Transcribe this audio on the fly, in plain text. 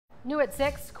New at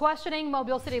 6, questioning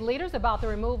Mobile City leaders about the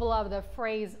removal of the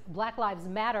phrase Black Lives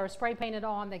Matter spray painted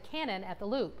on the cannon at the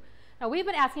Loop. Now, we've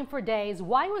been asking for days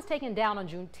why it was taken down on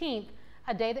Juneteenth,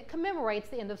 a day that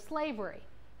commemorates the end of slavery.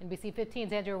 NBC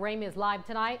 15's Andrea Ramey is live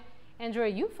tonight.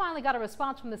 Andrea, you finally got a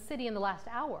response from the city in the last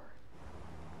hour.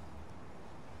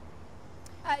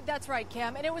 That's right,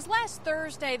 Kim. And it was last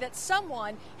Thursday that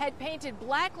someone had painted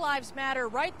Black Lives Matter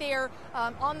right there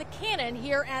on the cannon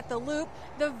here at the Loop.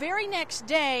 The very next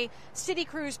day, city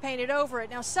crews painted over it.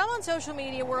 Now, some on social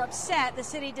media were upset the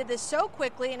city did this so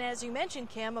quickly, and as you mentioned,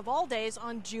 Kim, of all days,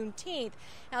 on Juneteenth.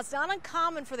 Now, it's not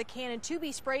uncommon for the cannon to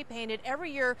be spray painted.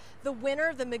 Every year, the winner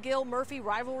of the McGill-Murphy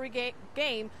rivalry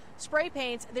game spray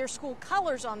paints their school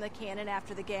colors on the cannon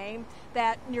after the game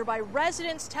that nearby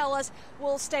residents tell us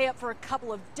will stay up for a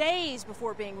couple of days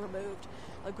before being removed.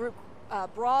 A group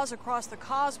Bras Across the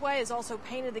Causeway has also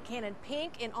painted the cannon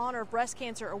pink in honor of Breast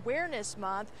Cancer Awareness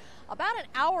Month. About an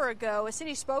hour ago, a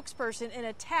city spokesperson in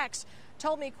a text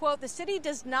told me, quote, "The city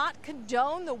does not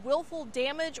condone the willful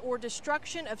damage or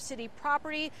destruction of city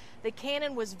property. The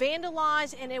cannon was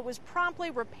vandalized and it was promptly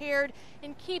repaired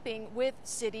in keeping with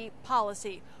city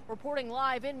policy." Reporting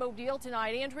live in Mobile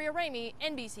tonight, Andrea Ramey,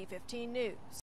 NBC 15 News.